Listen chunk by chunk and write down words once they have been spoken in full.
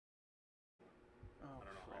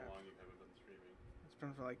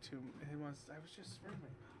been for like 2. It was. I was just screaming.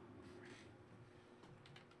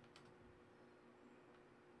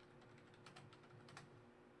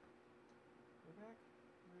 Go back.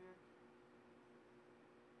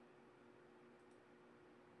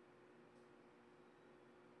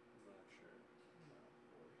 Not sure. Oh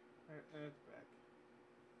boy. It's back.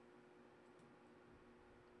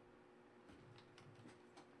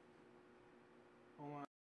 Hold on.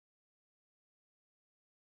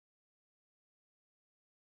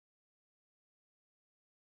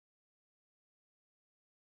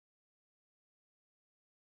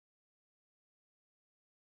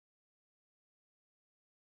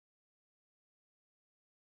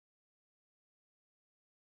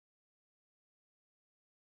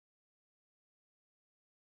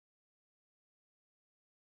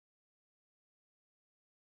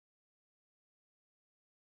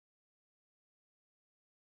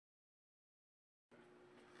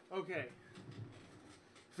 Okay.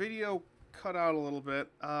 Video cut out a little bit.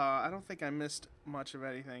 I don't think I missed much of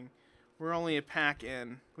anything. We're only a pack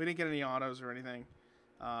in. We didn't get any autos or anything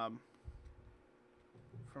from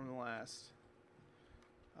the last.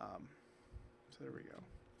 So there we go.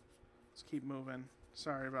 Let's keep moving.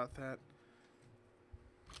 Sorry about that.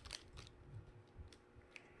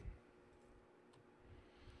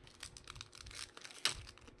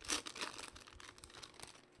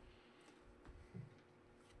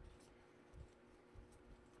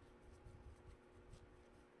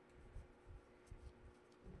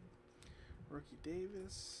 Rookie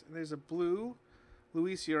Davis. And there's a blue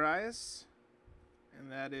Luis Urias.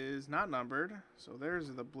 And that is not numbered. So there's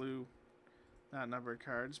the blue not numbered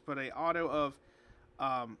cards. But a auto of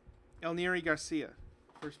Elniri Garcia.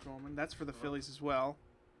 First Bowman. That's for the Phillies as well.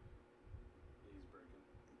 He's breaking.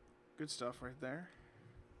 Good stuff right there.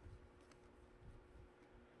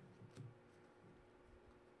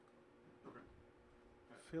 Okay.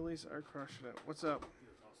 Phillies are crushing it. What's up? You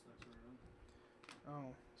have toss next round.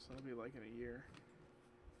 Oh, so that'll be like in a year.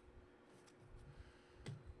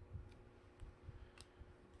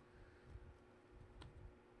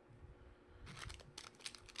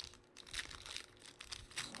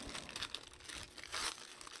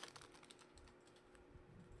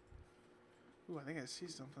 Ooh, I think I see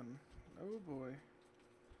something. Oh boy.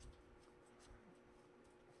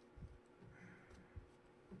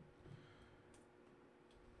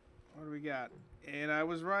 What do we got? And I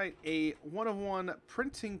was right. A 1/1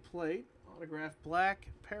 printing plate, autographed black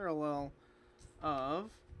parallel of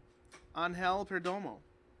Angel Perdomo.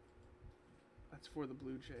 That's for the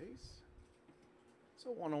Blue Jays. It's a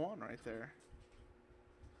 1/1 right there.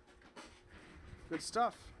 Good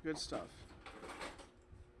stuff. Good stuff.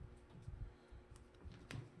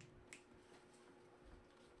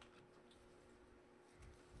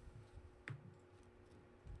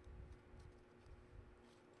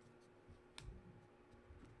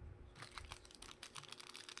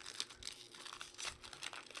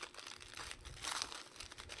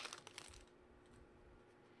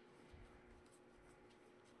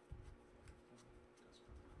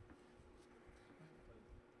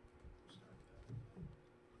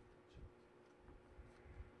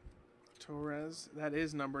 Torres, that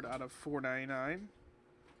is numbered out of 499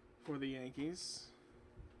 for the Yankees.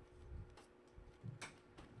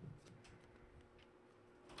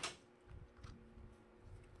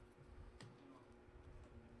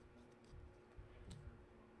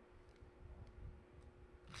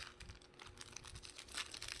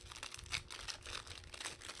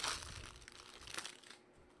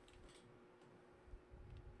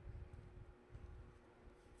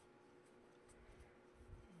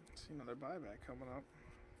 See another buyback coming up.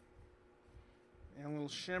 And a little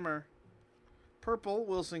shimmer. Purple,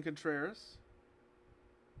 Wilson Contreras.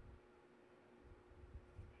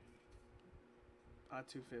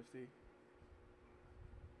 250.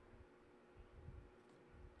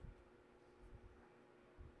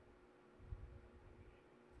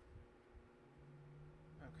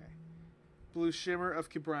 Okay. Blue shimmer of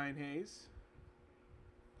Ke'Bryan Hayes.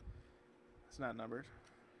 It's not numbered.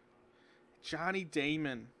 Johnny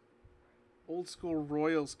Damon. Old school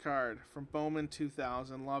Royals card from Bowman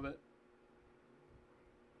 2000. Love it.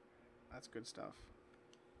 That's good stuff.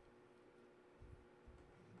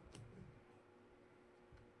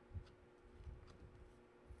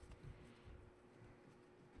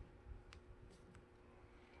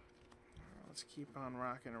 Let's keep on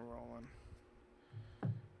rocking and rolling.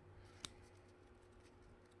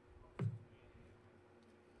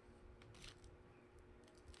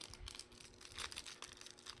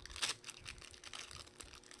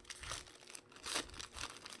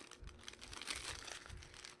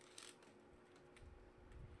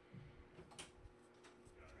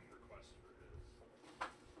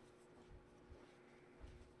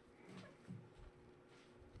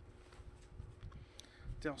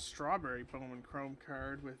 Dale Strawberry Bowman Chrome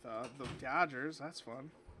card with the Dodgers. That's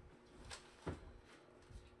fun.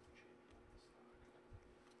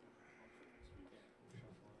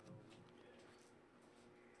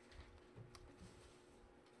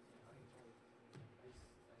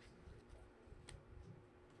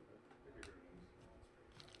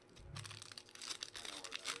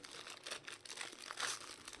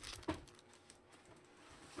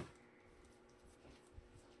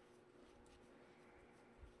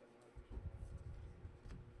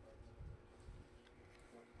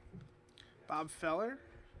 Bob Feller.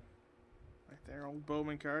 Right there, old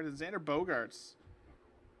Bowman card. And Xander Bogaerts.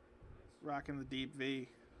 Rocking the deep V.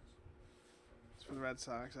 It's for the Red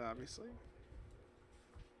Sox, obviously.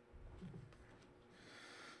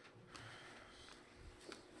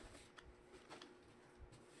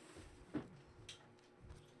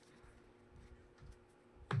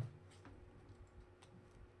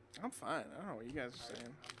 I'm fine. I don't know what you guys are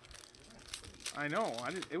saying. I know.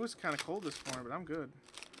 It was kind of cold this morning, but I'm good.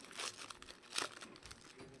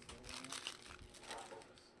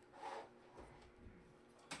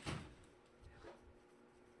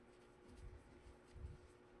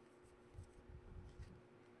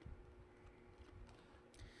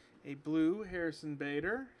 A blue Harrison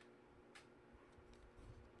Bader.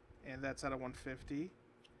 And that's out of 150.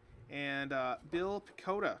 And Bill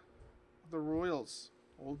Pecota, the Royals.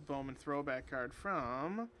 Old Bowman throwback card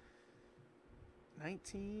from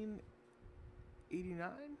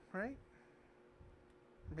 1989, right?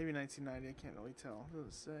 Maybe 1990. I can't really tell. What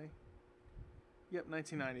does it say? Yep,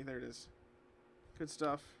 1990. There it is. Good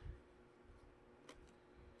stuff.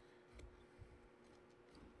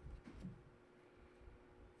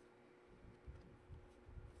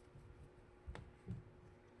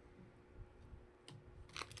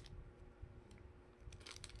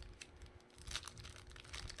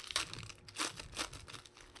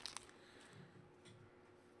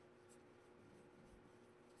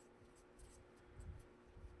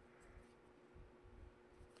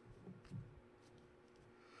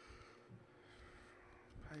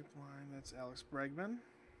 Pipeline, that's Alex Bregman.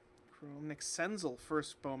 Chrome. Nick Senzel,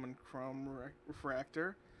 first Bowman Chrome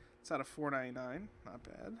refractor. It's out of 499. Not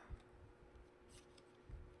bad.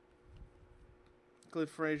 Cliff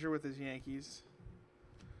Frazier with his Yankees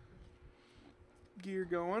gear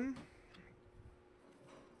going.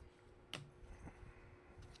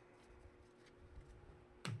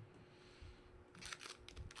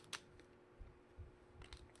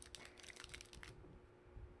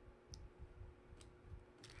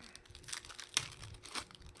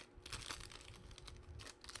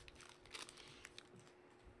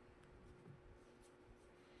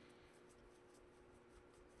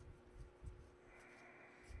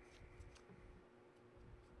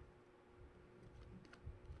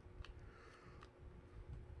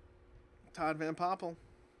 Todd Van Poppel.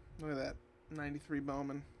 Look at that. 93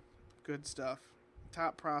 Bowman. Good stuff.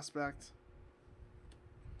 Top prospect.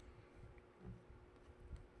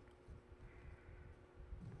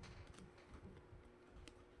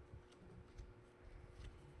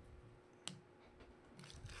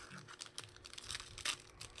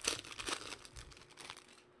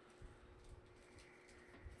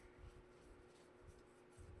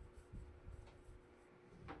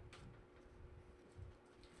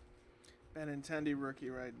 Benintendi rookie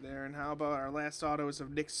right there. And how about our last auto is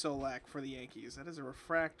of Nick Solak for the Yankees? That is a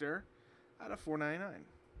refractor out of 499.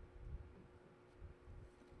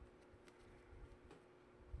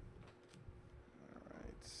 All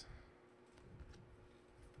right.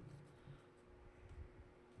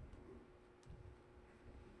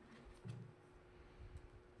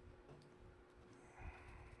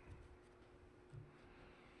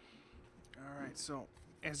 All right, so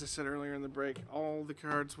as I said earlier in the break, all the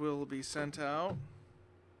cards will be sent out.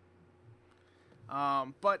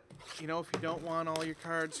 But, you know, if you don't want all your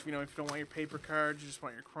cards, you know, if you don't want your paper cards, you just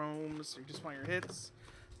want your chromes, or you just want your hits,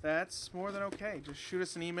 that's more than okay. Just shoot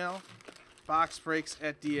us an email,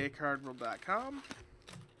 boxbreaks@dacardworld.com,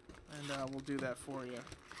 and we'll do that for you.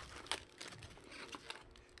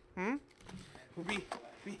 We'll be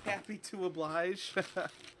happy to oblige.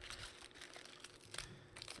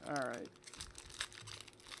 All right.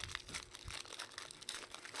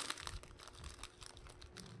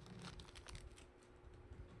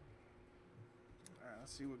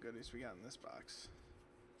 Let's see what goodies we got in this box.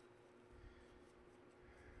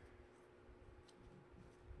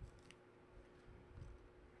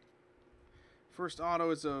 First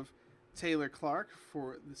auto is of Taylor Clark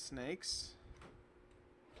for the Snakes.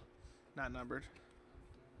 Not numbered.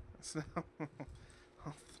 That's,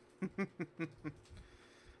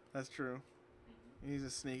 That's true. He's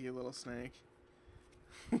a sneaky little snake.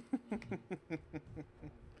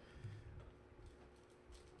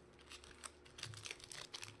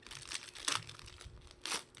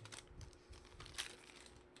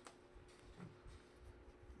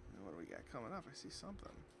 What do we got coming up? I see something.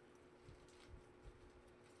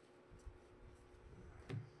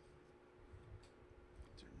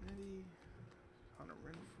 Dermity, Hunter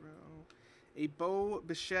Renfro, a Bo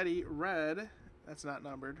Bichetti red. That's not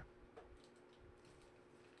numbered.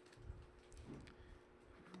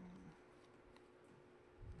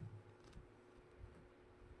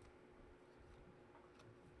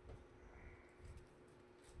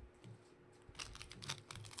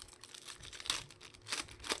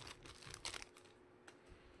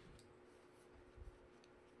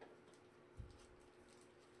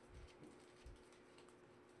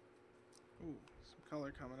 Ooh, some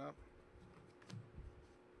color coming up.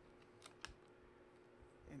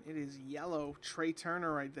 And it is yellow. Trey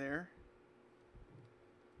Turner right there.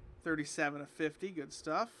 37 of 50. Good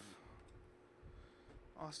stuff.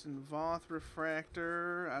 Austin Voth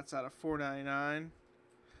refractor. That's out of 499.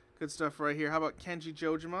 Good stuff right here. How about Kenji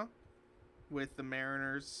Jojima with the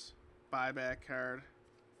Mariners buyback card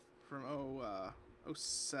from 07? I was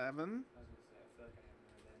gonna say, I feel like I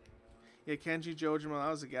haven't heard that name in a while. Yeah, Kenji Jojima.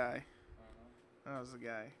 That was the guy. Uh-huh. That was the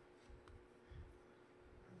guy.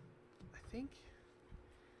 I think,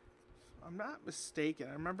 if I'm not mistaken,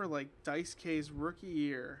 I remember like Dice K's rookie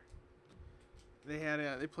year.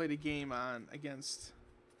 They played a game on against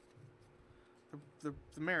the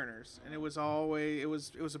Mariners, and it was always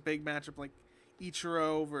it was a big matchup, like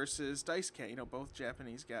Ichiro versus Dice K. You know, both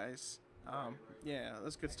Japanese guys. Right. Yeah,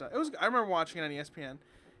 that's good stuff. I remember watching it on ESPN,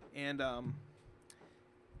 and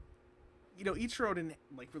you know, Ichiro didn't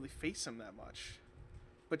like really face him that much,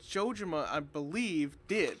 but Jojima, I believe,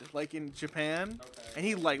 did, like in Japan, Okay. and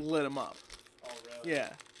he like lit him up. Oh, really? Yeah.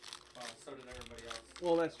 Well, so did everybody else.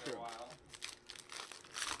 Well, that's after true. A while.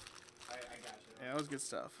 I got you. Yeah, that was good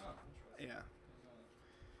stuff. Oh, interesting. Yeah.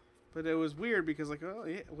 But it was weird because, like, oh,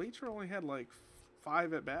 yeah, Ichiro only had like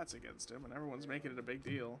 5 at bats against him, and everyone's making it a big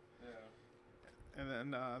deal. Yeah.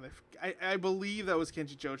 And then I believe that was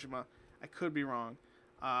Kenji Jojima. I could be wrong.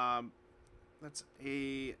 That's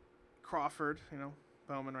a Crawford, you know,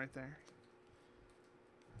 Bowman right there.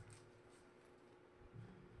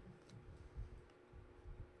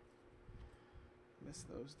 Miss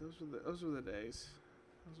those. Those were the days.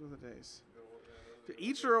 Those were the days. Dude,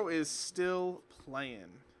 Ichiro is still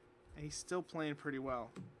playing. And he's still playing pretty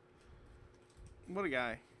well. What a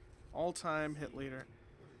guy. All-time hit leader.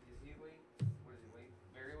 Is he weight? What is he weight?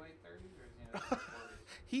 Very late 30s, or is he in his 40s?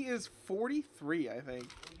 He is 43, I think. Well,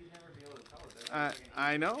 you'd never be able to tell it. That's like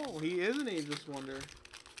I know. He is an ageless wonder.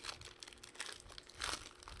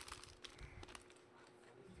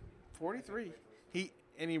 43.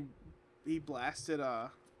 He blasted a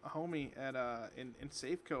homie at in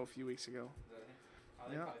Safeco a few weeks ago.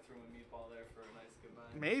 They Yeah. probably threw a meatball there for a nice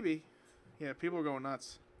goodbye. Maybe. Yeah, people are going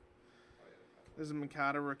nuts. Oh, yeah, There's a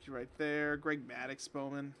Mikado rookie right there. Greg Maddux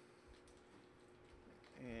Bowman.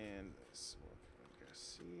 And this one,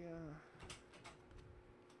 Garcia.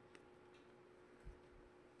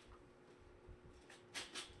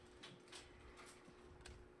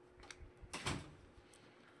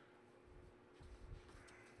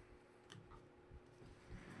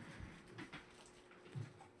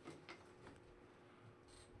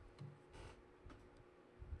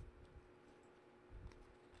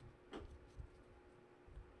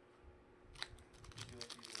 Did you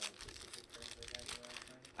look at these specific cards I got you last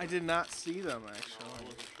night? I did not see them, No, I actually.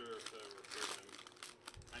 wasn't sure if they were for him.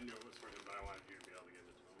 I knew it was for him, but I wanted you to be able to give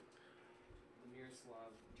it to him. The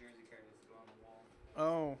Miroslav jersey card has to go on the wall.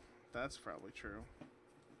 Oh, that's probably true.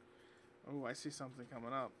 Oh, I see something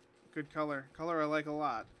coming up. Good color. Color I like a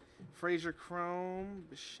lot. Fraser Chrome,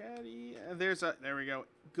 Bichetti. There we go.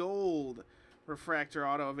 Gold refractor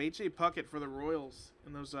auto of H.A. Puckett for the Royals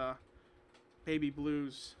in those baby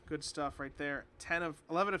blues. Good stuff right there.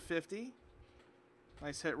 11 of 50.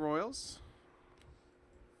 Nice hit, Royals.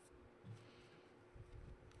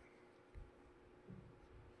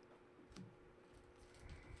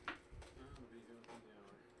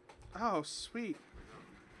 Oh, sweet.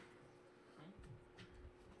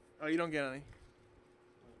 Oh, you don't get any.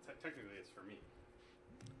 Well, technically, it's for me.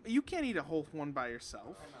 You can't eat a whole one by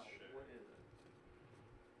yourself. Oh, no. What is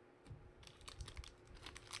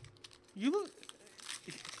it? You look.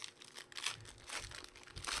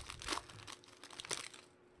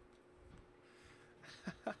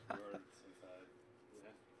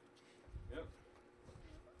 Yep.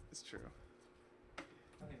 It's true. I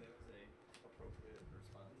think that was a appropriate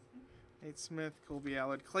response. Nate Smith, Colby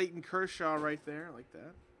Allard, Clayton Kershaw right there. I like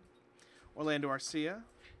that. Orlando Arcia.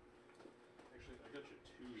 Actually, I got you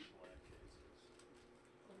 2 black cases.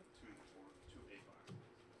 2 8 boxes.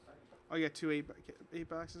 Oh, you got 2 eight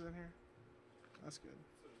boxes in here? That's good.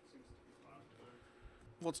 So it seems to be locked there.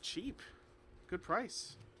 Well, it's cheap. Good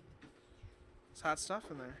price. It's hot stuff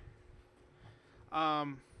in there.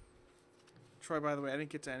 Troy, by the way, I didn't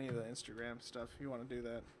get to any of the Instagram stuff. If you want to do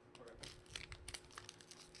that.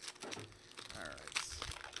 Alright.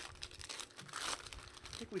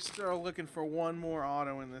 I think we still looking for one more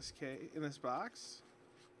auto in this box.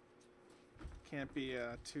 Can't be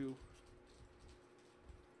too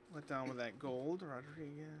let down with that gold.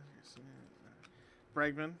 Rodriguez.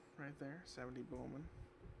 Bregman right there. 70 Bowman.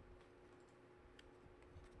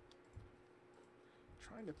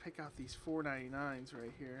 Trying to pick out these 499s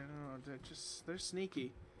right here. I don't know, they're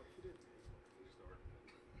sneaky.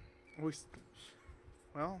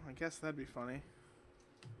 Well, I guess that'd be funny.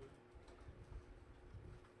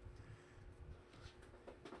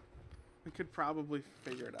 We could probably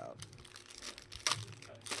figure it out.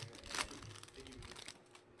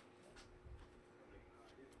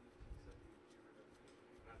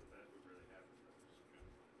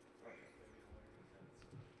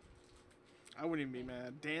 I wouldn't even be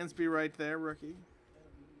mad. Dansby right there, rookie.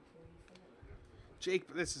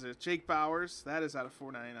 Jake, this is it. Jake Bowers. That is out of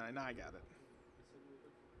 499. I got it.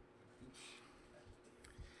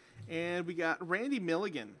 And we got Randy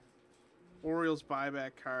Milligan. Orioles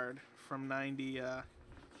buyback card from 90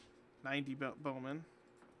 Bowman.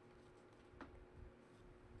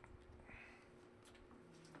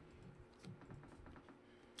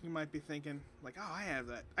 You might be thinking, like, oh, I have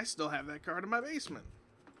that. I still have that card in my basement.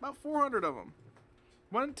 About 400 of them.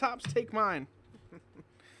 One Topps take mine.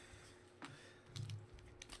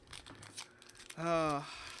 I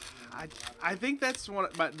think that's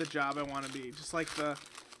the job I want to be. Just like the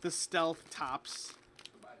stealth Topps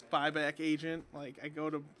buyback agent. Like, I go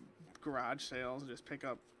to garage sales and just pick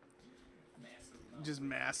up just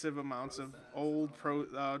massive amounts of old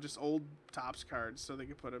just old Topps cards so they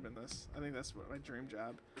can put them in this. I think that's my dream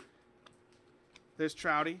job. There's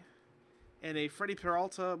Trouty. And a Freddie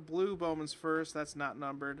Peralta blue Bowman's first. That's not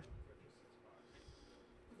numbered.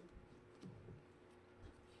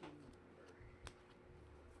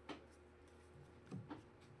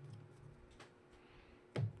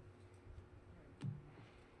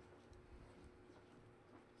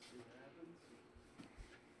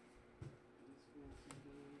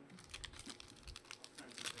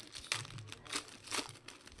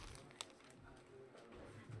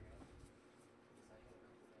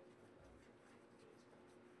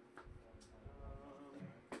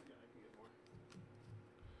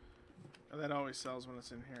 That always sells when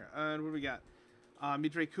it's in here. And what do we got?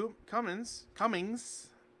 Midre Cummings.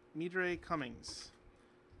 Midre Cummings.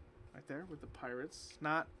 Right there with the Pirates.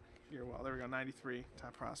 Not your well. There we go. 93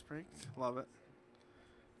 top prospect. Love it.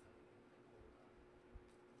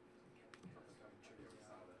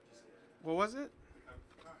 What was it?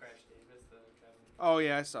 Oh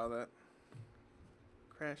yeah, I saw that.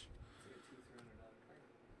 Crash.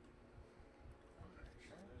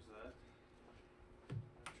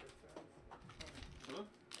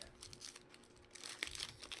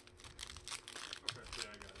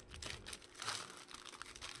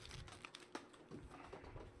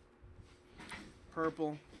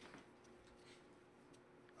 Purple.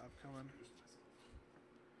 Upcoming.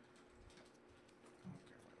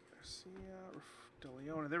 Garcia.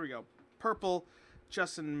 DeLeona. There we go. Purple.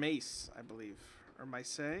 Justin Mace, I believe. Or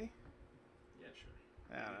Mace? Yeah, sure.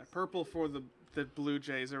 Yeah, purple for the Blue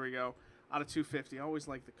Jays. There we go. Out of 250. Always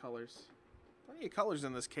like the colors. Plenty of colors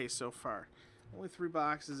in this case so far. Only 3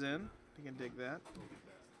 boxes in. You can dig that.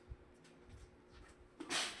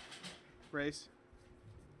 Race.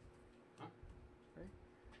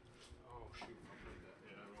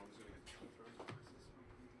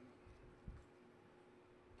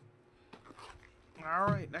 All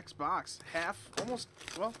right, next box. Almost,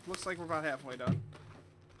 well, looks like we're about halfway done.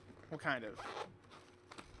 Well, kind of.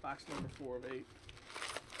 Box number 4 of 8.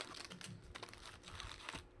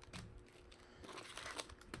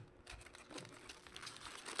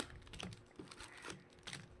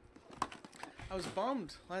 I was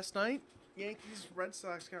bummed last night. Yankees, Red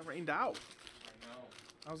Sox got rained out. I know.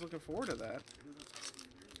 I was looking forward to that.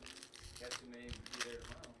 Guess who may be there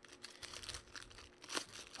tomorrow?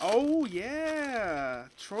 Oh, yeah.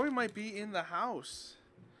 Troy might be in the house.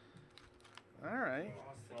 All right.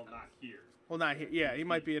 Well, not here. Well, not here. Yeah, he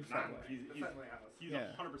might be in Not, Fenway. he's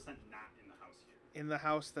Yeah. 100% not in the house here. In the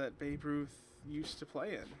house that Babe Ruth used to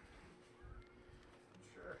play in.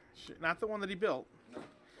 Sure. Not the one that he built. No.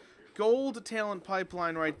 Gold talent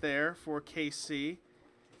pipeline right there for KC.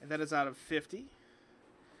 And that is out of 50.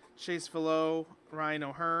 Chase Velo, Ryan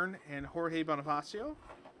O'Hearn, and Jorge Bonifacio.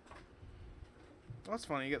 That's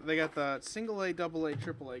funny. They got the single A, double A,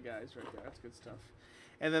 triple A guys right there. That's good stuff.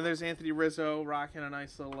 And then there's Anthony Rizzo rocking a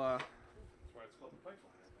nice little. That's why it's called the pipeline,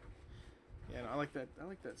 I think. Yeah, no, I like that. I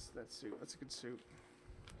like that suit. That's a good suit.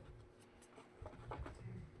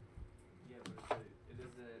 Yeah, but it is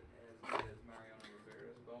as good as Mariano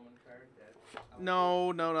Rivera's Bowman card. That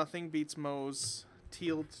No, nothing beats Mo's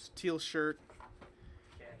teal shirt,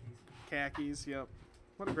 khakis. Yep,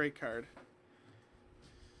 what a great card.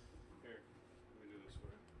 Here, let me do this for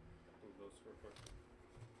you. Move those real quick.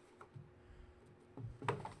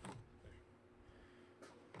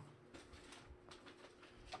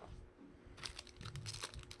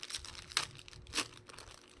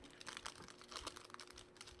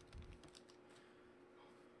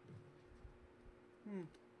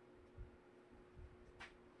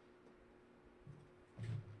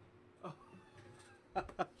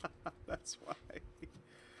 That's why.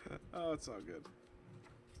 Oh, it's all good.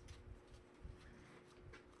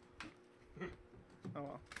 Oh well.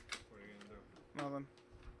 What are you gonna do? Nothing.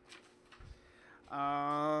 Play it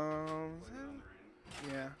on the rain.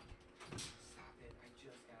 Yeah, Stop it! I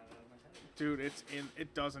just got it out of my head. dude, it's in.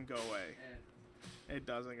 It doesn't go away. And It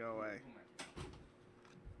doesn't go away. oh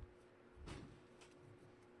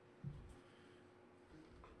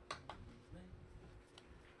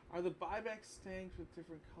my. Are the buyback stamps with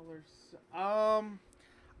different colors?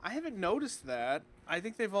 I haven't noticed that. I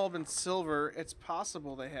think they've all been silver. It's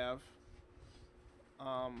possible they have.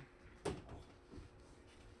 I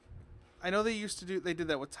know they used to do. They did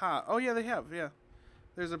that with Todd. Oh yeah, they have. Yeah,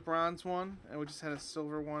 there's a bronze one, and we just had a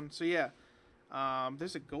silver one. So yeah,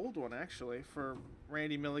 there's a gold one actually for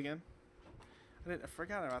Randy Milligan. I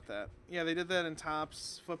forgot about that. Yeah, they did that in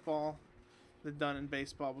Topps football. They've done in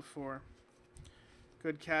baseball before.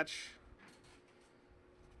 Good catch.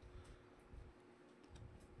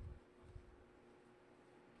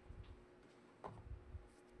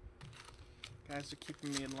 Guys are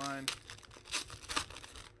keeping me in line.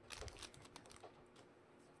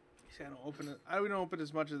 See, I don't open it. We don't open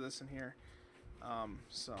as much of this in here.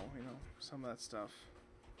 So, you know, some of that stuff.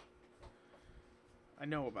 I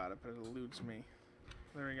know about it, but it eludes me.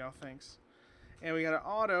 There we go, thanks. And we got an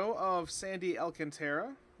auto of Sandy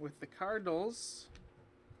Alcantara with the Cardinals.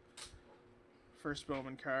 First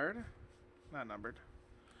Bowman card. Not numbered.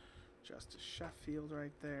 Justice Sheffield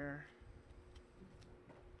right there.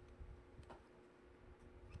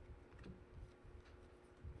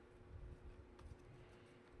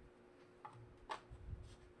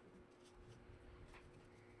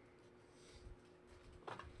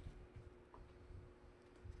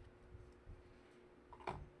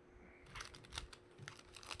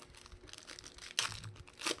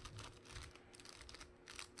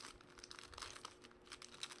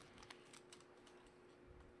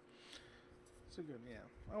 It's a good, yeah.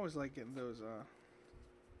 I always like getting those,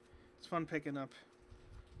 it's fun picking up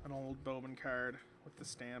an old Bowman card with the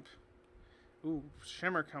stamp. Ooh,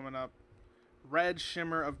 shimmer coming up. Red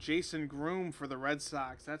shimmer of Jason Groom for the Red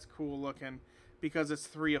Sox. That's cool looking because it's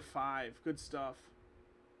 3 of 5. Good stuff.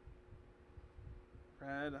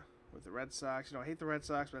 Red with the Red Sox. You know, I hate the Red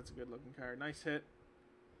Sox, but that's a good looking card. Nice hit.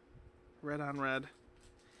 Red on red.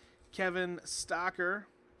 Kevin Stocker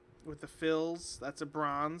with the Phils. That's a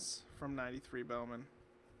bronze from 93 Bowman.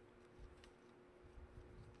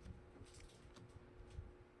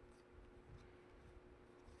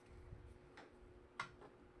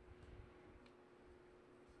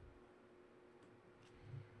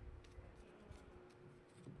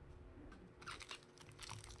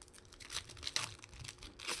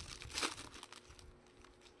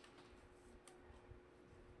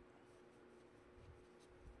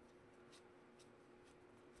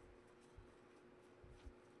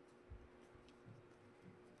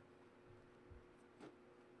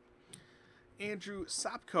 Andrew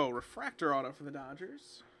Sopko refractor auto for the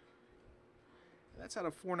Dodgers. That's out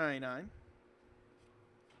of 499.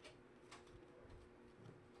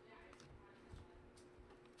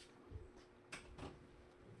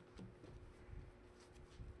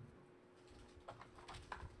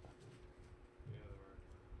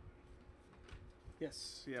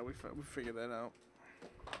 Yes, yeah, we figured that out.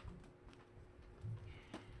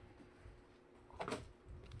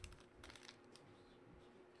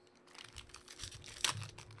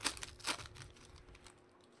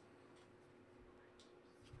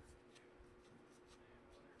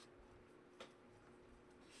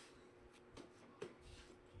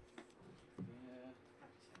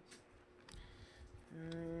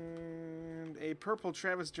 And a purple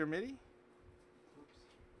Travis Dermody.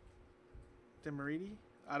 Demeriti.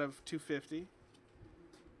 out of 250.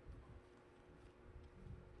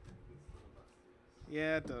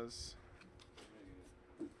 Yeah, it does.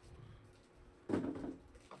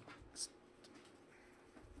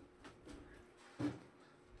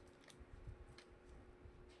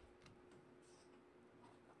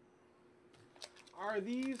 Are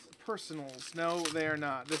these personals? No, they are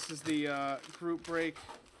not. This is the group break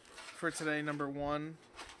for today, number 1.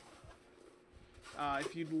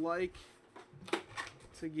 If you'd like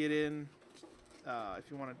to get in, if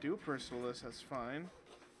you want to do a personal list, that's fine.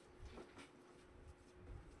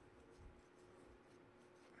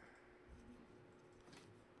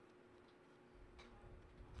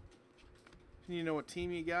 If you need to know what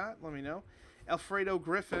team you got, let me know. Alfredo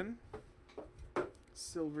Griffin,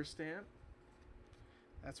 silver stamp.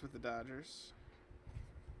 That's with the Dodgers.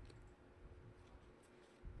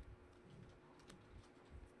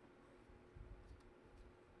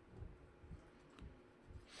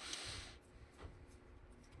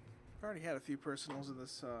 I've already had a few personals of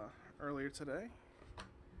this earlier today.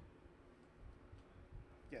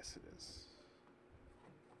 Yes, it is.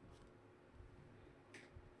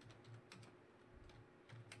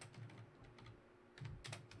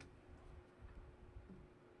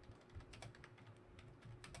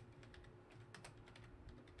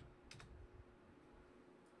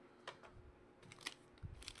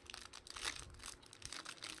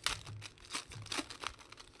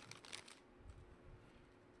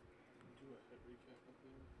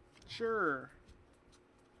 Sure.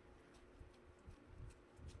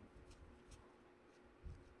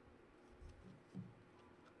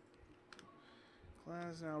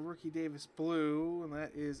 Now Rookie Davis Blue, and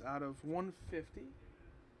that is out of 150.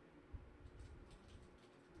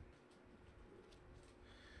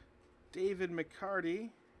 David McCarty.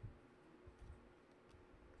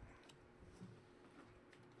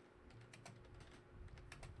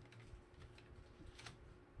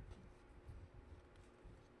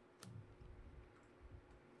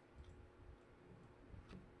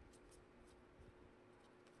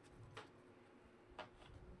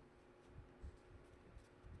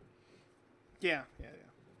 Yeah.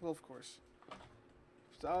 Well, of course.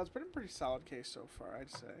 So it's been a pretty solid case so far,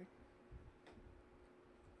 I'd say.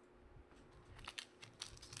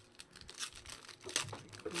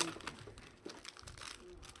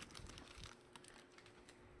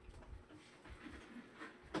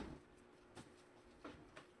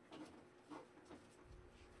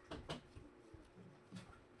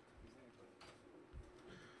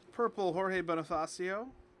 Purple Jorge Bonifacio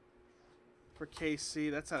for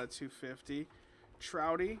KC. That's out of 250.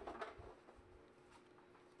 Trouty.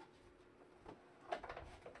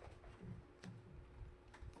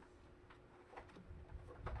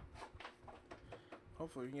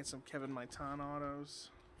 Hopefully we can get some Kevin Maitan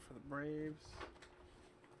autos for the Braves.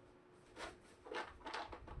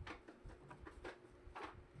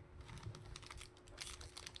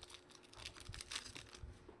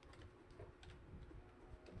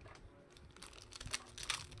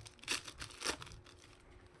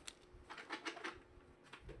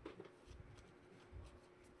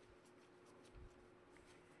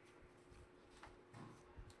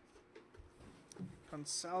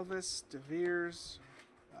 Gonsalves, DeVeers,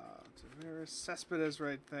 Cespedes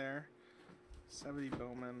right there. 70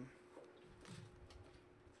 Bowman.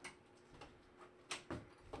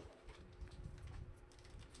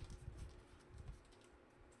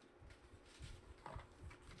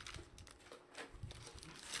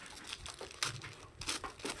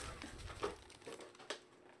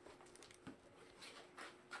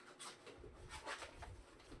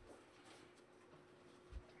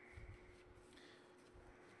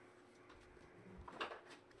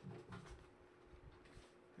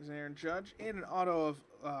 There's an Aaron Judge and an auto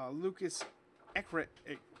of Lucas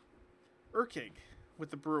Urkig with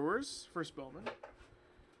the Brewers. First Bowman.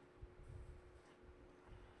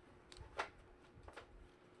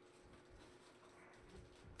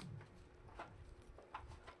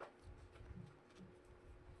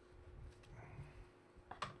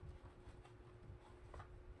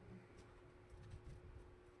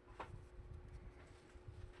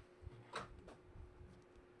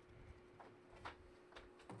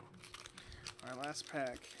 Our last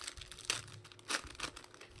pack.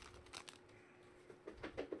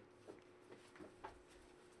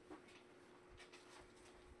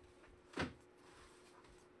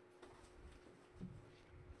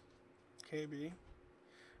 KB.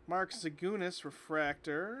 Mark Zagunis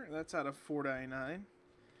Refractor. That's out of 499.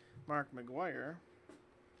 Mark McGuire.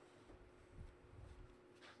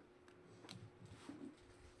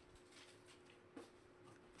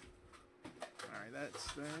 Alright,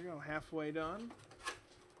 there we go. Halfway done.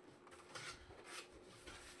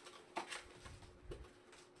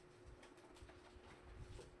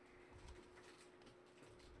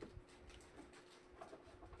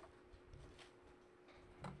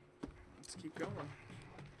 keep going.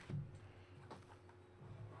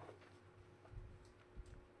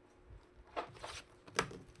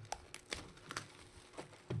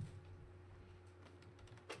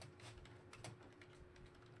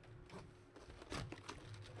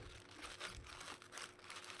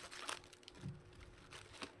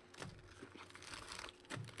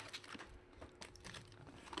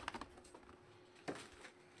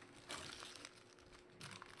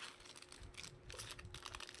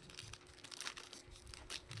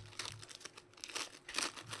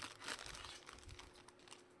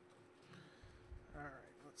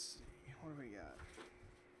 Let's see. What do we got?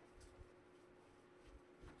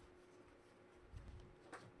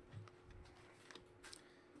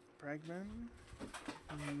 Bregman,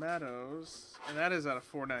 Meadows, and that is out of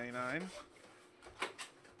 $4.99.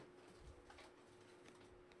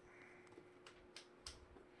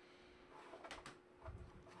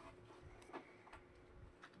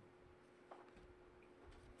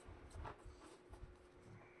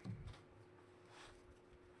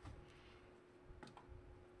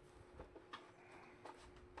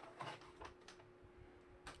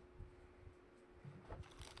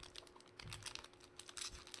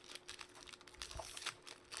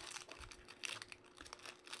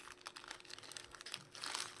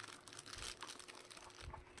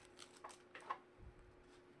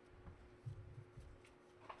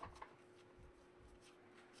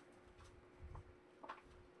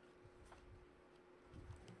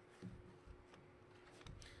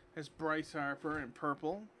 There's Bryce Harper in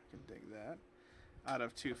purple. You can dig that. Out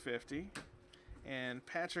of 250. And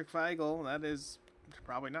Patrick Weigel, that is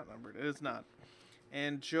probably not numbered. It is not.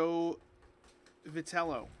 And Joe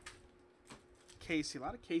Vitello. Casey. A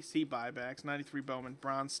lot of KC buybacks. 93 Bowman.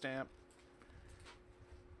 Bronze stamp.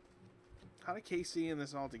 How did KC in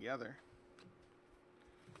this all together?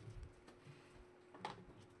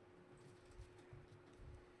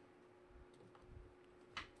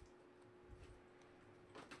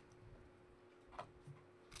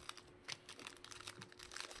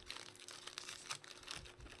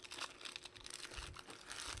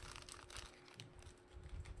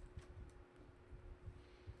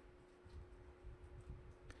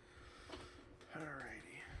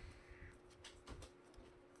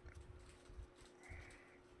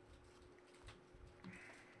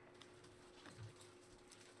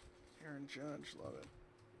 Aaron Judge, love it.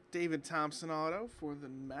 David Thompson auto for the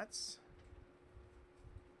Mets.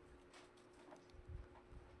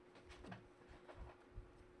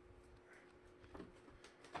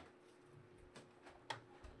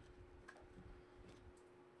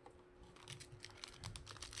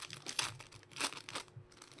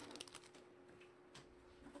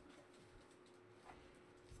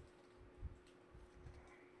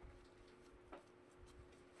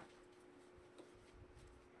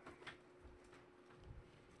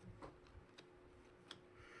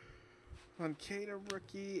 Moncada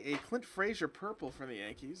rookie, a Clint Frazier purple for the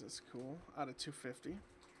Yankees. That's cool. Out of 250.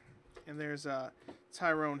 And there's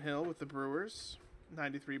Tyrone Hill with the Brewers.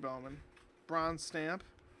 93 Bowman. Bronze stamp.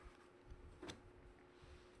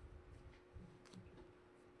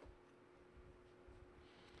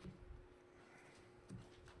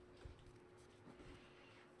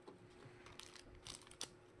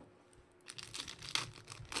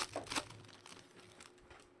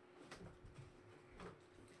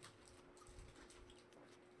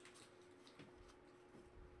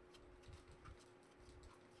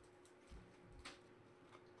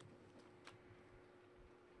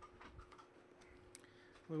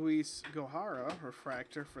 Luis Gohara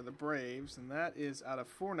refractor for the Braves, and that is out of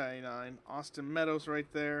 $4.99. Austin Meadows right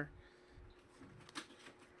there.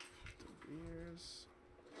 Years.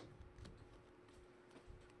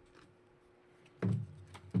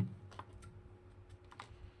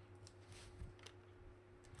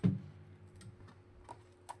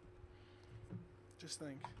 Just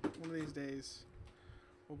think, one of these days,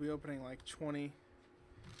 we'll be opening like 20,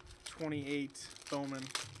 28 Bowman.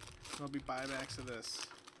 There'll be buybacks of this.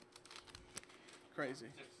 Crazy.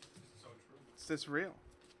 It's so true. It's this real.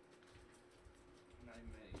 9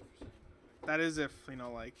 many for saying that. That is if, you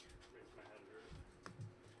know, like, Makes my head hurt.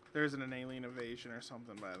 there isn't an alien invasion or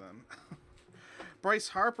something by then. Bryce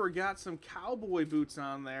Harper got some cowboy boots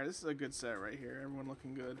on there. This is a good set right here. Everyone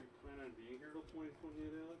looking good. Plan on being here till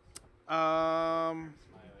 2028, Alex? Um,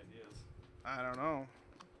 That's my ideas. I don't know.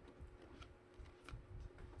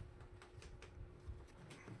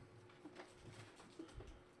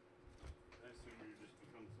 I assume you just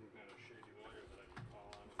become some kind of shady lawyer that I can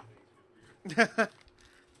call on when things get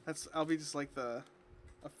weird. I'll be just like a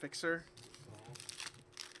fixer.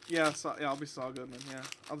 So, Yeah, I'll be Saul Goodman. Yeah,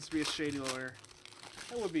 I'll just be a shady lawyer.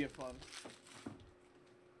 That would be a fun.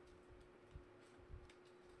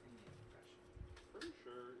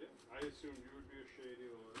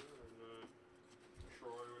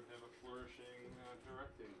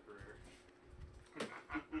 directing career.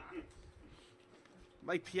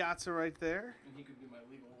 Mike Piazza right there. And he could be my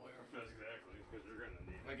legal lawyer. That's exactly, because you're gonna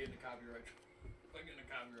need If I get into copyright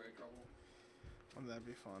trouble. Wouldn't that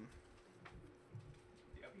be fun?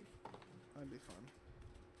 Yep. That'd be fun.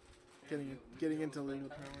 Yeah, Getting you into was legal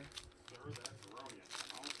full-time? power. Sir, that's erroneous.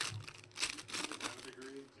 No. You have a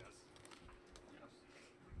degree? Yes.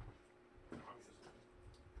 Yes. Obviously.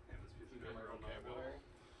 Yeah, this piece of You know my paper on my vocabulary? wall.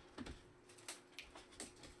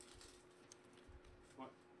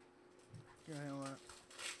 What? Yeah, hell that.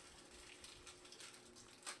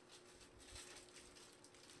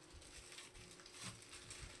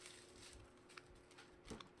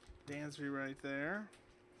 Dansby right there.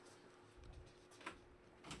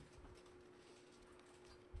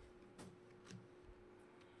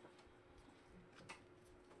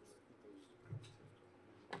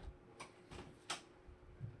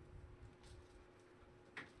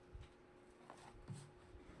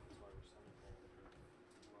 That's why we're sending all of her.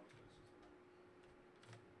 A lot of places now.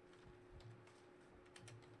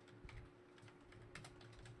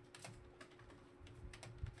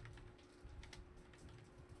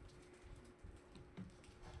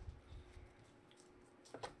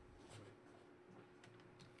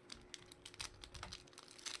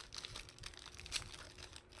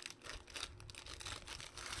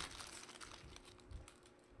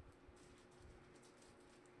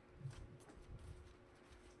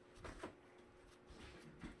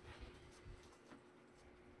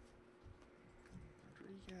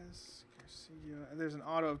 Rodriguez, Garcia. And there's an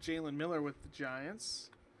auto of Jalen Miller with the Giants.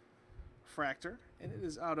 Fractor. And it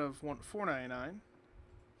is out of $4.99.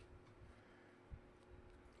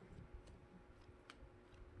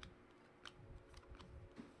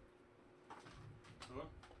 Hello?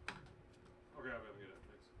 Okay, I'll be able to get it.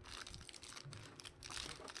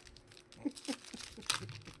 Thanks.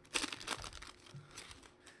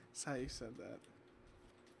 That's how you said that.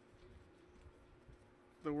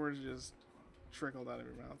 The words just trickled out of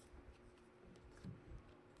your mouth.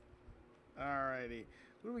 Alrighty.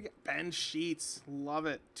 What do we got? Ben Sheets. Love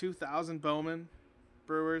it. 2000 Bowman.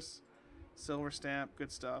 Brewers. Silver stamp.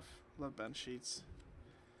 Good stuff. Love Ben Sheets.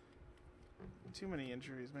 Too many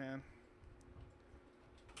injuries, man.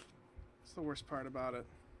 That's the worst part about it.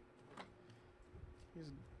 He's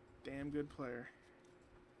a damn good player.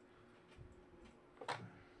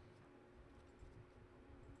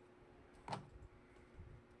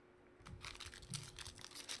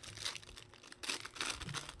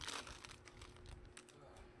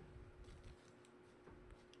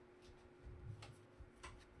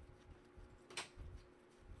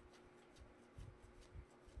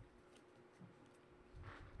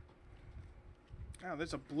 Oh,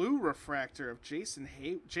 there's a blue refractor of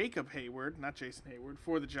Jacob Hayward, not Jason Hayward,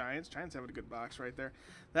 for the Giants. Giants having a good box right there.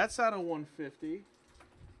 That's out of 150.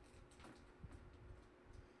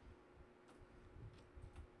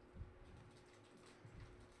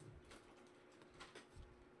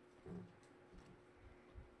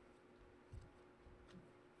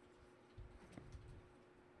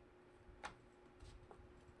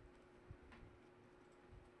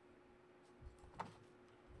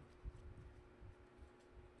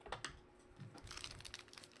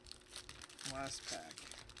 Last pack.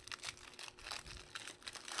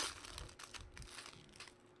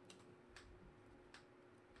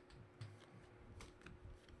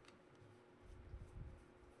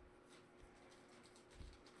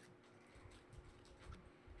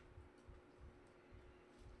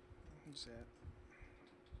 Who's that?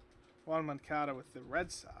 Juan Moncada with the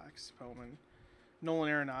Red Sox. Bowman. Nolan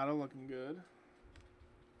Arenado looking good.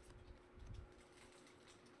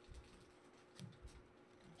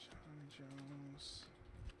 Johnny Jones.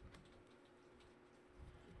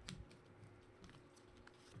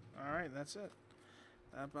 Alright, that's it.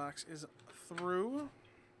 That box is through.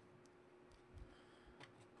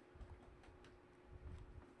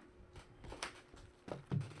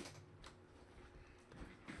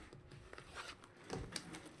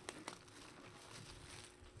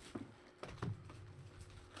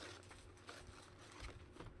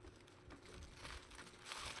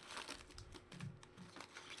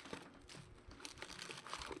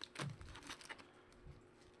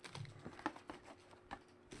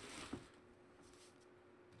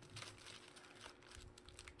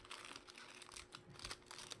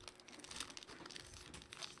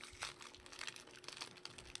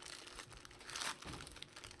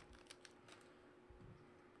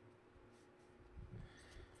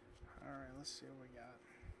 Alright, let's see what we got.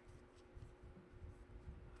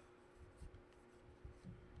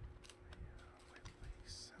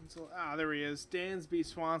 Ah, there he is. Dansby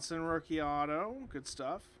Swanson rookie auto. Good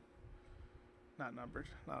stuff. Not numbered.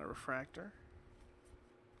 Not a refractor.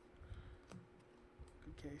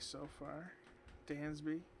 Good case so far.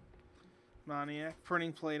 Dansby. Moniak.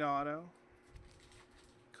 Printing plate auto.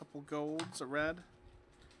 Couple golds. A red.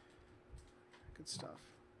 Good stuff.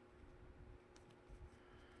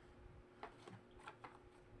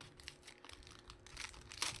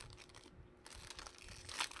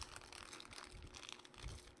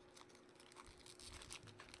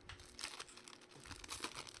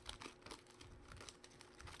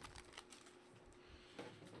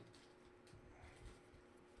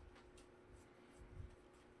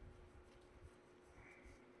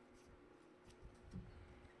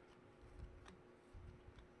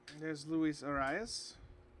 There's Luis Arias.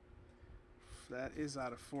 That is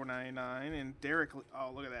out of 499. And Derek,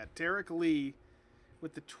 oh, look at that. Derek Lee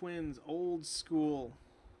with the Twins, old school.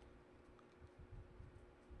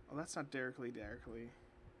 Oh, that's not Derek Lee.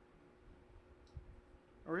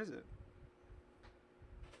 Or is it?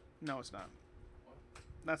 No, it's not.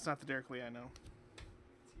 That's not the Derek Lee I know.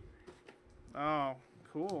 Oh,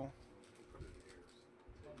 cool.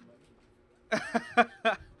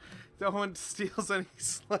 No one steals any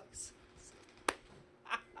slices.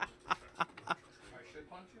 I should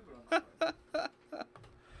punch you, but I'm not.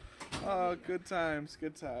 Oh, good times,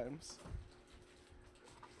 good times.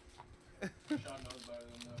 Sean knows better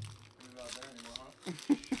than to move out there anymore,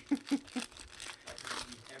 huh?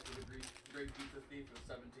 After the great pizza thief of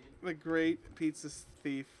 17. The great pizza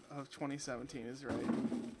thief of 2017 is right.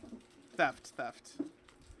 Theft. I'll tell you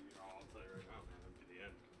right now, man, that'd be the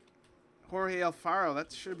end. Jorge Alfaro,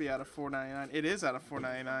 that should be out of 499. It is out of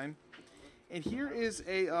 499. And here is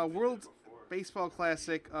a World Baseball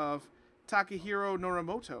Classic of Takahiro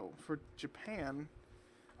Norimoto for Japan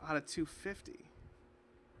out of 250.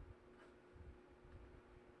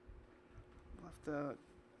 I'll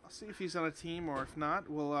see if he's on a team, or if not,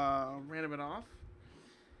 we'll random it off.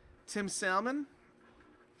 Tim Salmon,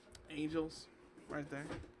 Angels, right there.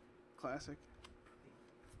 Classic.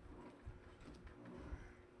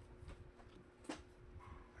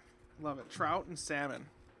 Love it. Trout and Salmon.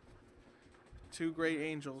 Two great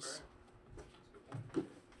Angels. She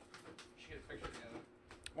get a picture together.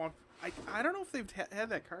 Well, I don't know if they've had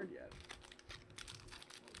that card yet.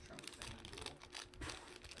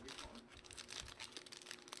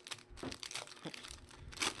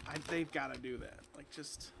 They've got to do that. Like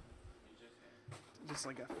just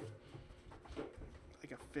like a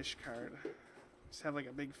fish card. Just have like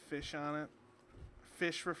a big fish on it.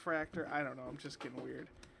 Fish refractor. I don't know. I'm just getting weird.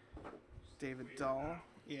 David Dahl.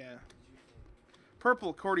 Yeah.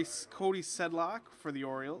 Purple Cody Sedlock for the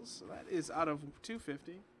Orioles. That is out of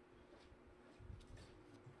 250.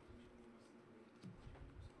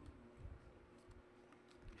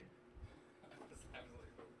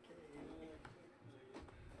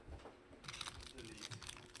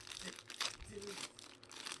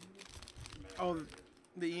 Oh,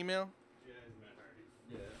 the email? Yeah, it's Matt Hardy.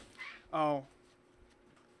 Yeah. Oh.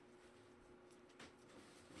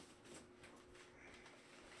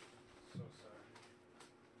 So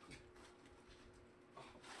sorry.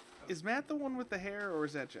 Is Matt the one with the hair, or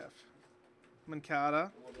is that Jeff?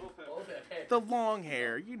 Mancada? Both have Both have hair. The long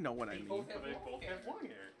hair. You know what I mean. Both have They long both hair. have long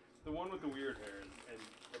hair. The one with the weird hair and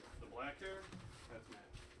the black hair, that's Matt.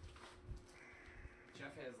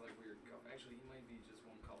 Jeff has like weird color. Actually, he might be just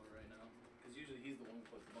one color right now. Because usually he's the one who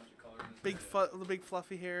puts a bunch of color in his hair. The big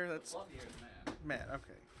fluffy hair. The That's fluffy hair is Matt. Matt.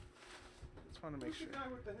 Okay. Just want to make Who's sure. the guy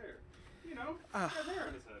with the hair? You know, Ah. he has hair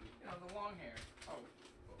on his head. You know, the long hair. Oh.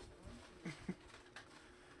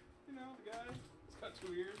 You know, the guy. He's got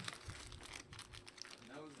two ears.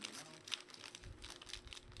 Nose and mouth.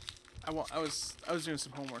 I was doing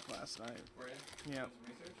some homework last night. Were you? Yeah, Doing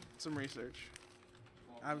some research? some research.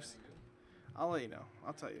 Well, I was- anything good? I'll let you know.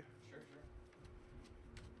 I'll tell you. Sure,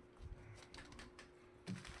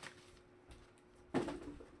 sure.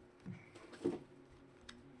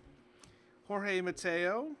 Jorge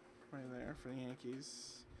Mateo, right there for the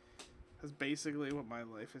Yankees. That's basically what my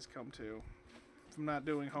life has come to. If I'm not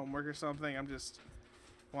doing homework or something, I'm just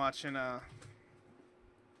watching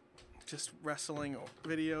just wrestling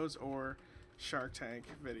videos or Shark Tank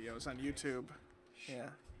videos on YouTube. Yeah.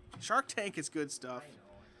 Shark Tank is good stuff.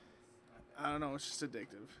 I know. I don't know, it's just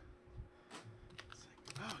addictive. It's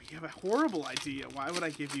like, oh, you have a horrible idea. Why would I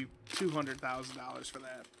give you $200,000 for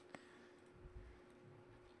that?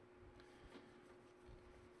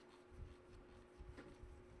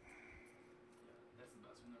 That's the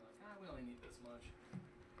best when they're like, we only need this much.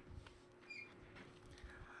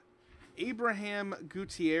 Abraham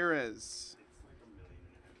Gutierrez. It's like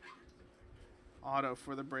 $1.5 million. Auto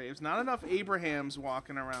for the Braves. Not enough Abrahams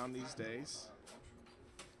walking around these days.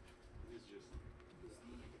 It's just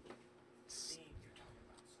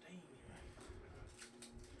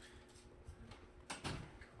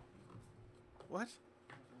What?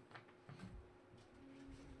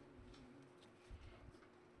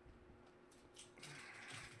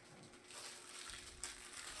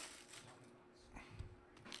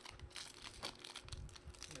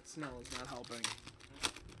 That smell is not helping.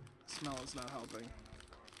 Smell is not helping.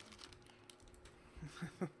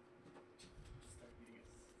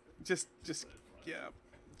 just, yeah,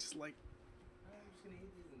 just like, I'm just gonna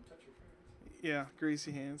eat these and touch your fingers. yeah,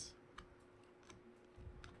 greasy hands.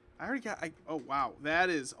 I already got, oh wow, that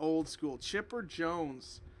is old school. Chipper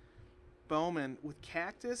Jones, Bowman with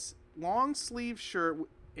cactus, long sleeve shirt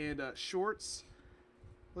and shorts.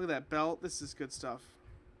 Look at that belt. This is good stuff.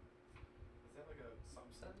 Is that like a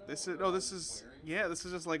subset now? This is, oh, this is, yeah, this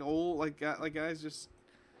is just like old, like guys just.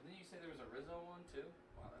 And then you say there was a Rizzo one too?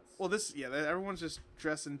 Wow, that's. Well, this, yeah, everyone's just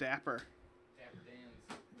dressing dapper. Dapper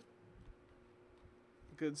Dan's.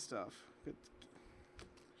 Good stuff. Good.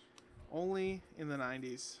 Only in the 90s. I don't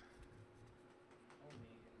even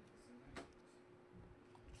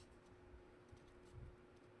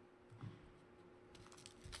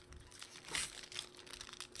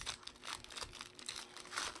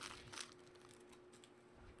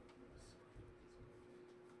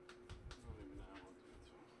know how to do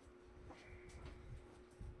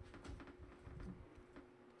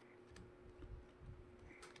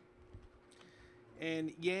it.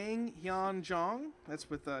 And Yang Hyun Jong, that's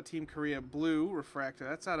with Team Korea Blue Refractor.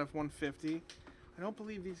 That's out of 150. I don't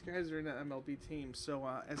believe these guys are in an MLB team. So,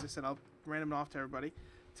 as I said, I'll random it off to everybody.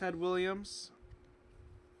 Ted Williams.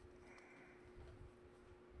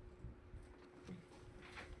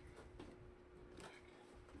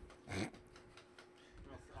 I'll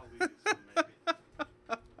leave you some maybe.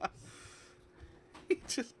 He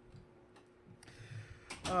just.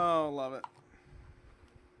 Oh, love it.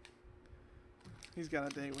 He's got a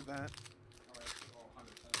date with that.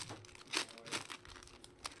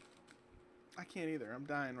 I can't either. I'm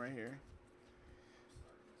dying right here.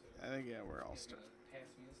 I think, yeah, we're all starting.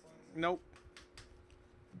 Nope.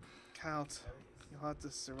 Kyle, you'll have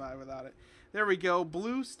to survive without it. There we go.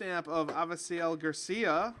 Blue stamp of Avisail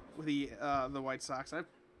Garcia with the White Sox. I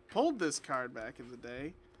pulled this card back in the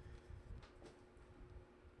day.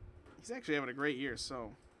 He's actually having a great year,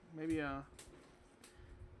 so maybe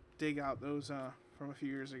dig out those from a few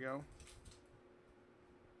years ago.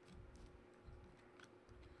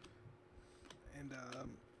 And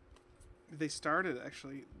they started,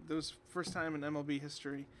 actually, that was first time in MLB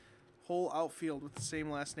history, whole outfield with the same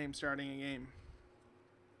last name starting a game.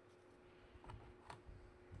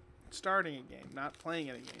 Starting a game, not playing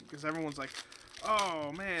in a game, because everyone's like,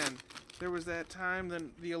 oh man, there was that time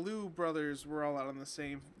then the Alou brothers were all out on the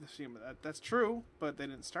same team. That's true, but they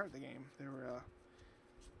didn't start the game. They were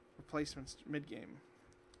replacements mid-game.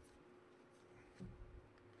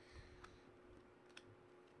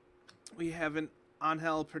 We have an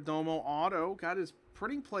Angel Perdomo auto. Got his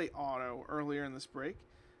printing plate auto earlier in this break.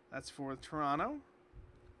 That's for Toronto.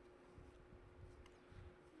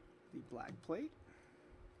 The black plate.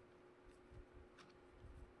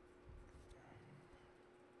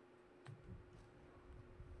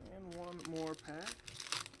 And one more pack.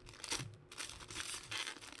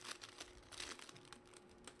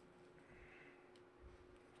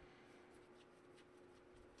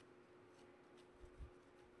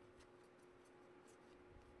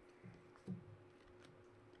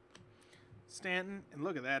 Stanton, and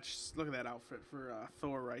look at that! Look at that outfit for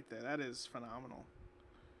Thor right there. That is phenomenal.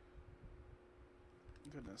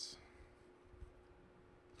 Goodness,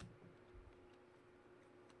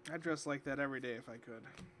 I'd dress like that every day if I could.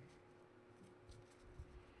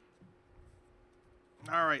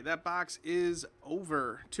 All right, that box is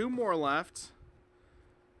over. 2 more left.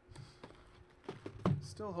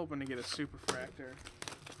 Still hoping to get a Superfractor.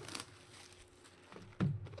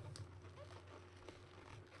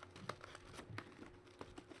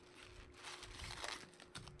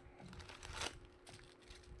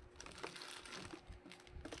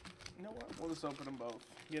 You know what? We'll just open them both.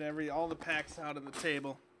 Get all the packs out of the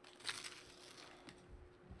table.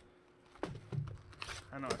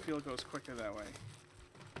 I know, I feel it goes quicker that way.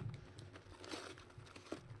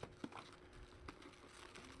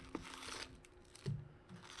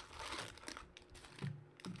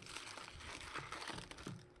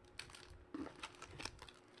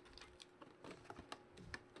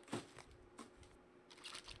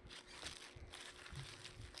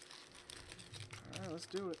 All right, let's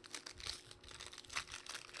do it.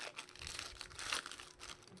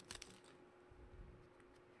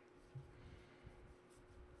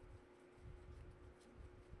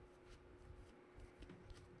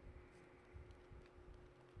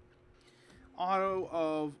 Auto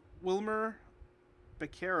of Wilmer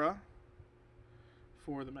Becerra.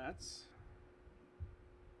 for the Mets.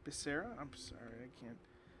 Becerra? I'm sorry, I can't.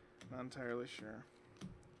 Not entirely sure.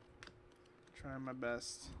 Trying my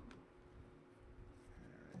best. All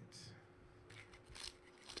right.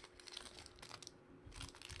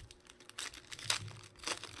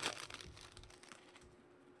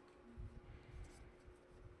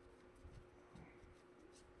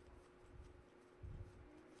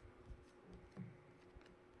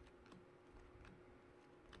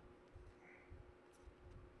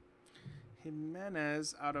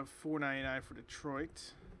 Jimenez out of 499 for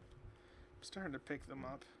Detroit. I'm starting to pick them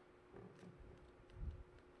up.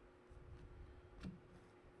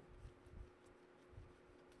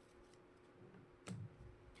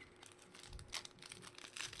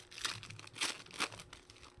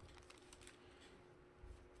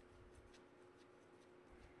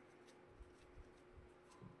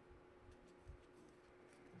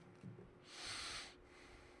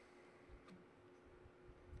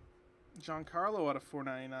 Giancarlo out of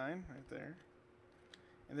 499 right there.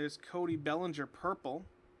 And there's Cody Bellinger purple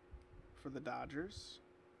for the Dodgers.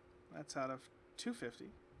 That's out of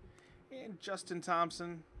 250. And Justin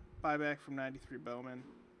Thompson buyback from 93 Bowman.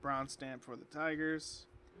 Bronze stamp for the Tigers.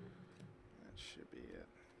 That should be it.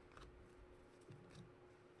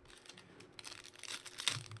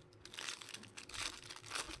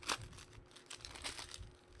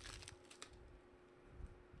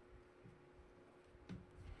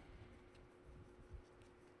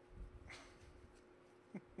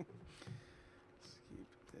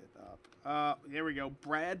 There we go.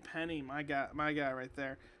 Brad Penny, my guy right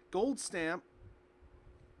there. Gold stamp.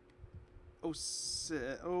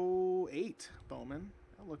 08 Bowman.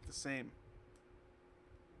 That looked the same.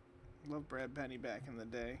 Love Brad Penny back in the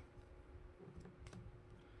day.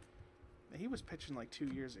 He was pitching like 2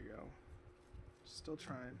 years ago. Still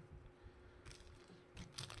trying.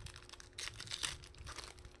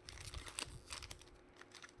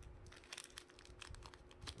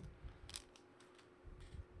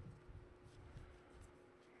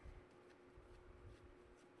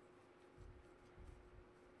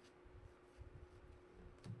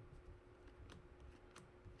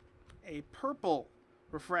 A purple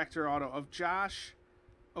refractor auto of Josh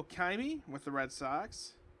Okiemi with the Red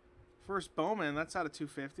Sox. First Bowman, that's out of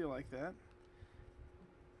 250. I like that.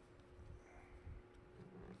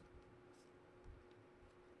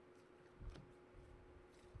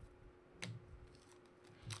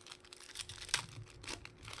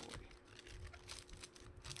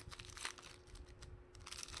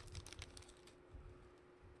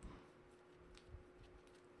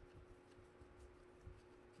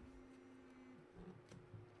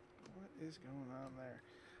 Is going on there?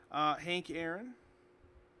 Hank Aaron,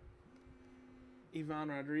 Ivan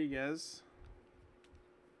Rodriguez.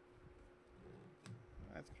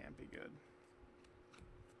 That can't be good.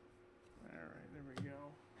 All right, there we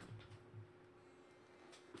go.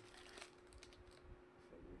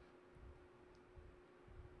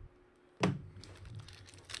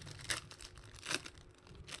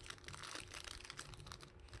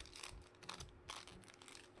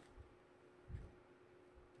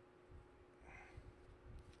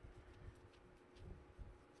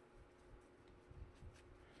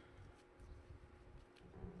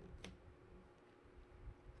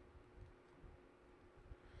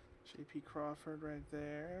 J.P. Crawford right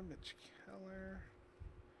there. Mitch Keller.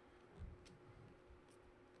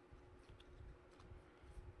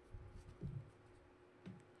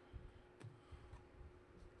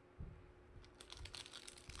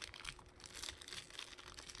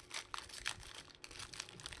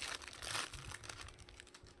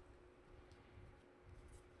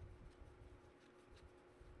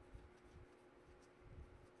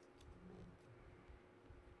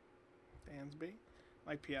 Dansby.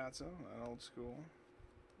 Mike Piazza, an old school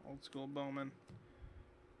Bowman.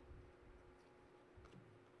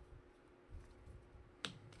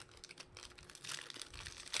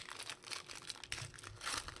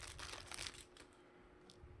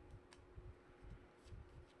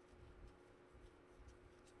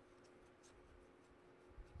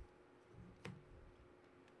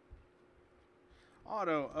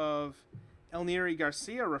 Auto of Elniri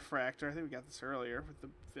Garcia refractor. I think we got this earlier with the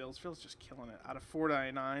Phils. Phil's just killing it. Out of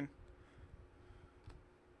 499.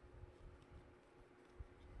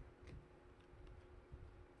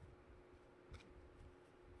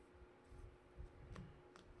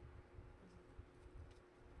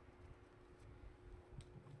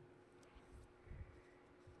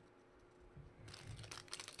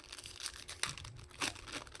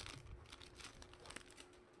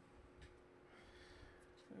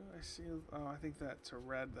 I see. Oh, I think that's a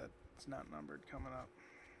red that's not numbered coming up.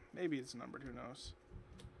 Maybe it's numbered. Who knows?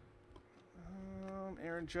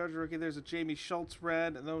 Aaron Judge rookie. There's a Jamie Schultz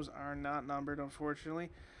red. And those are not numbered, unfortunately.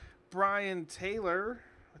 Brian Taylor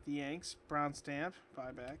with the Yanks. Brown stamp.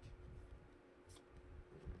 Buyback.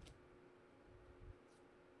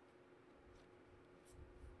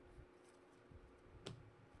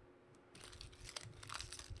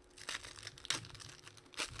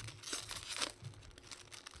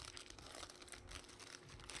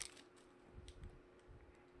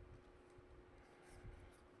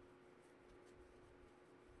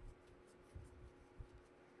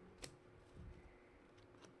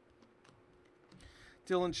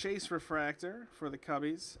 Dylan Chase refractor for the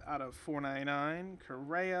Cubbies out of 499.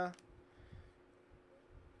 Correa.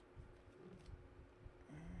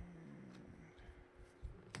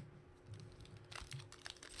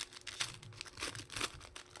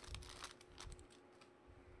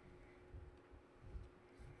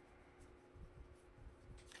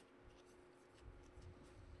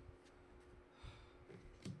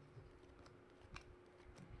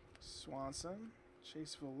 Swanson.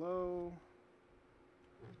 Chase Velo.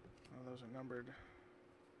 Oh, those are numbered.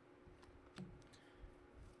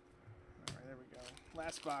 All right, there we go.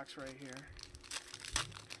 Last box right here.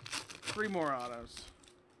 3 more autos.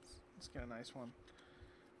 Let's get a nice one.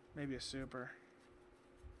 Maybe a super.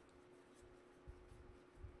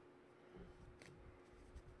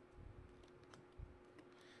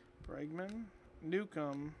 Bregman.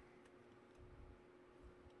 Newcomb.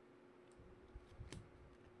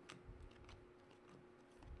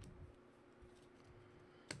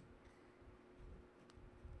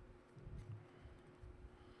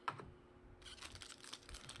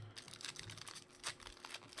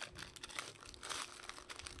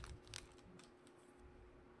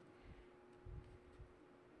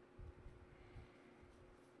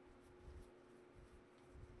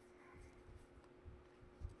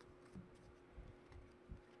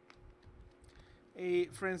 A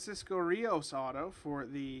Francisco Rios auto for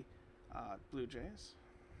the Blue Jays.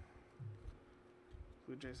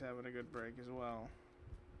 Blue Jays having a good break as well.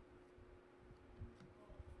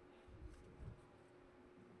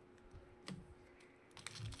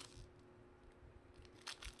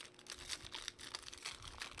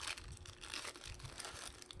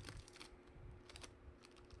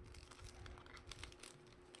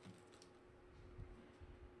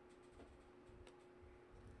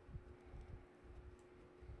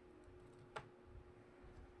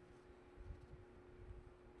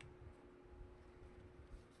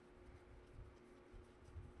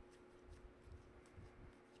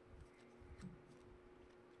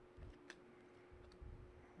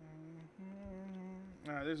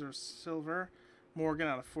 All right, there's our silver. Morgan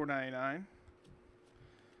out of 499.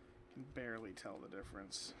 Can barely tell the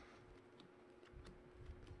difference.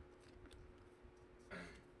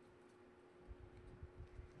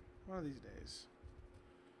 One of these days.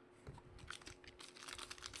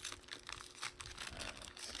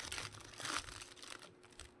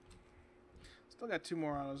 Still got 2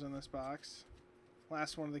 more autos in this box.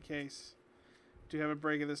 Last one of the case. Do have a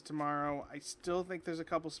break of this tomorrow. I still think there's a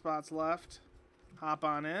couple spots left. Hop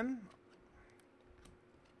on in.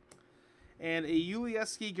 And a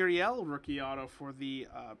Yulieski Gurriel rookie auto for the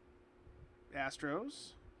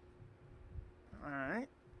Astros. All right.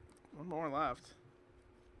 1 more left.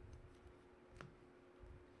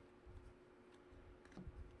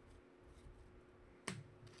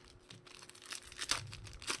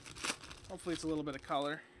 Hopefully it's a little bit of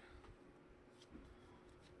color.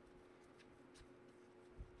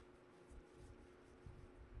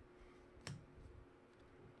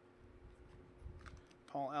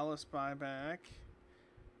 Paul Ellis buyback.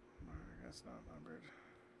 That's not numbered.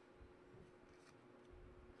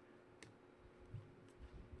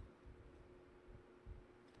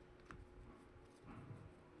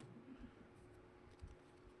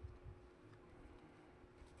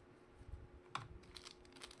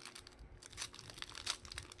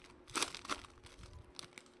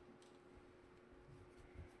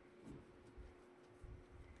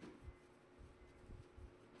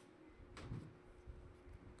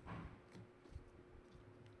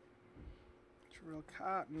 Real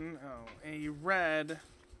Cotton. Oh, a red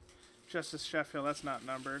Justice Sheffield. That's not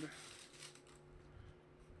numbered.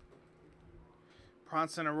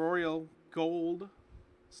 Bronson Arroyo gold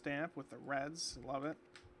stamp with the Reds. Love it.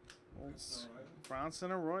 Old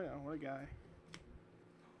Bronson Arroyo. What a guy.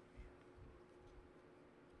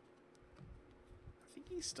 I think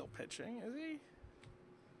he's still pitching. Is he?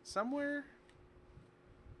 Somewhere?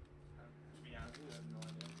 To be honest with you, I have no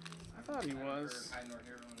idea. I thought he was. I nor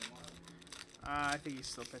hear him anymore. I think he's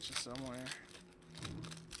still pitching somewhere.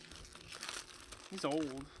 He's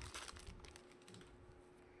old.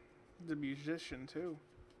 talented musician, too.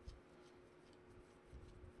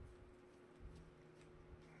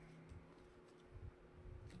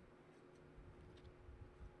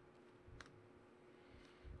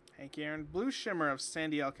 Hank Aaron. Blue Shimmer of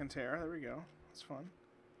Sandy Alcantara. There we go. That's fun.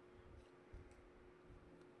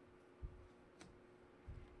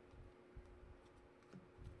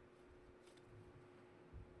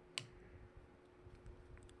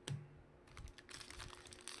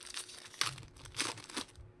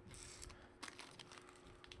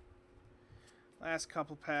 Last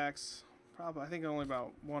couple packs. Probably, I think only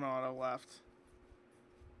about one auto left.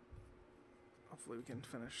 Hopefully we can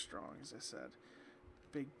finish strong, as I said.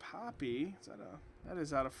 Big Poppy. That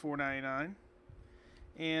is out of $4.99.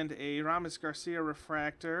 And a Ramos Garcia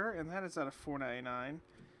Refractor, and that is out of $4.99.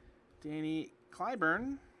 Danny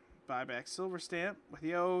Clyburn. Buyback Silver Stamp with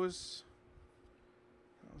the O's.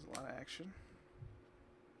 That was a lot of action.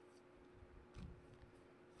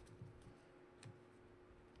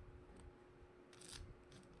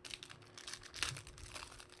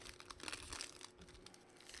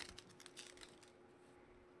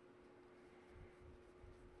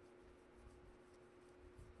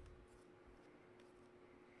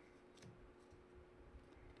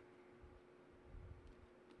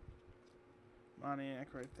 Moniac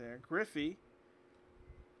right there. Griffey.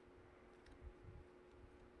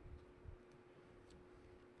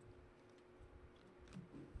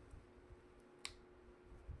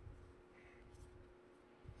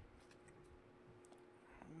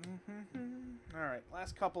 All right,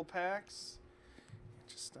 last couple packs.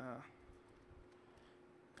 Just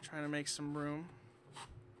trying to make some room.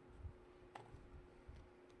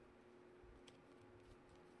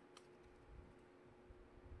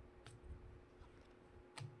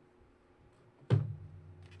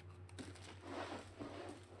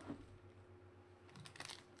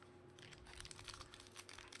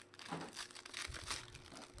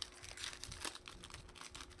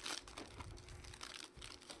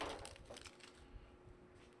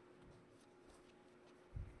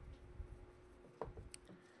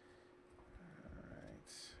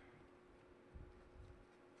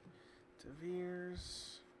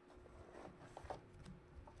 DeVeers.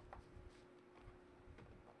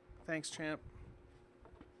 Thanks, champ.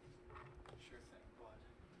 Sure thing, bud.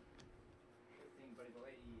 Sure thing, buddy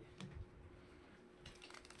boy.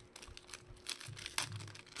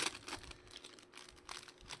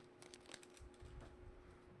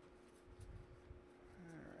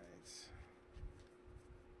 All right.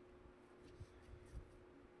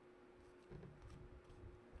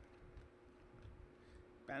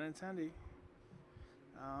 Benintendi.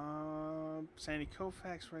 Sandy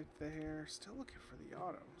Koufax right there. Still looking for the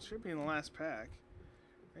auto. Should be in the last pack.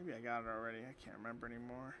 Maybe I got it already. I can't remember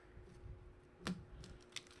anymore.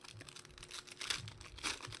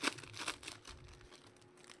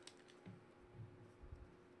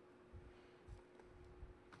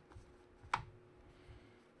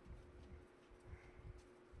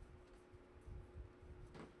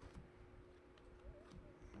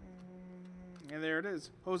 And there it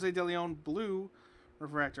is. Jose De Leon blue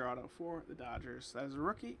refractor auto for the Dodgers. That is a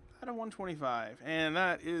rookie out of 125. And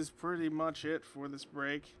that is pretty much it for this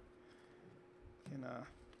break. Can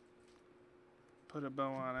put a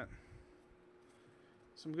bow on it.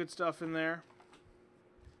 Some good stuff in there.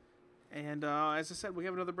 And as I said, we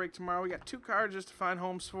have another break tomorrow. We got 2 cards just to find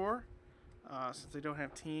homes for, since they don't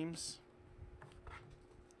have teams.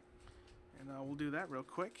 And we'll do that real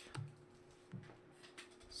quick.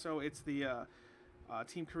 So it's the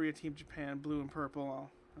Team Korea, Team Japan, blue and purple. I'll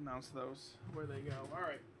announce those where they go. All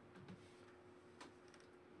right.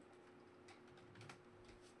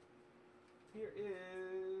 Here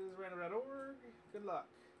is random.org. Good luck.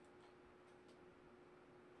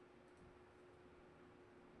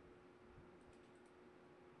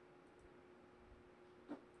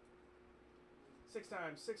 Six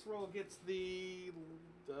times. 6 roll gets the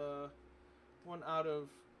 1 out of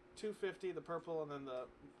 250, the purple, and then the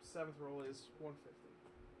 7th roll is 150.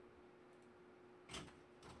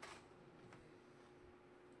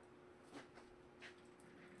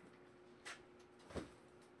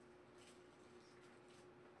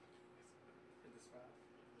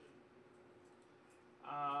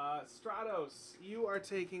 Stratos, you are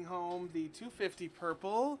taking home the 250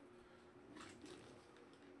 purple.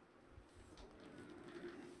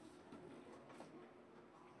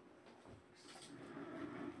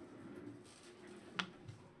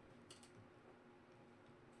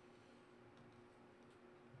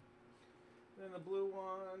 Then the blue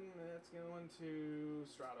one, that's going to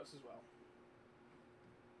Stratos as well.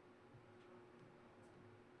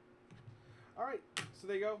 All right, so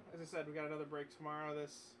there you go. As I said, we got another break tomorrow.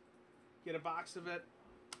 This Get a box of it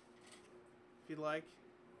if you'd like,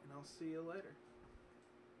 and I'll see you later.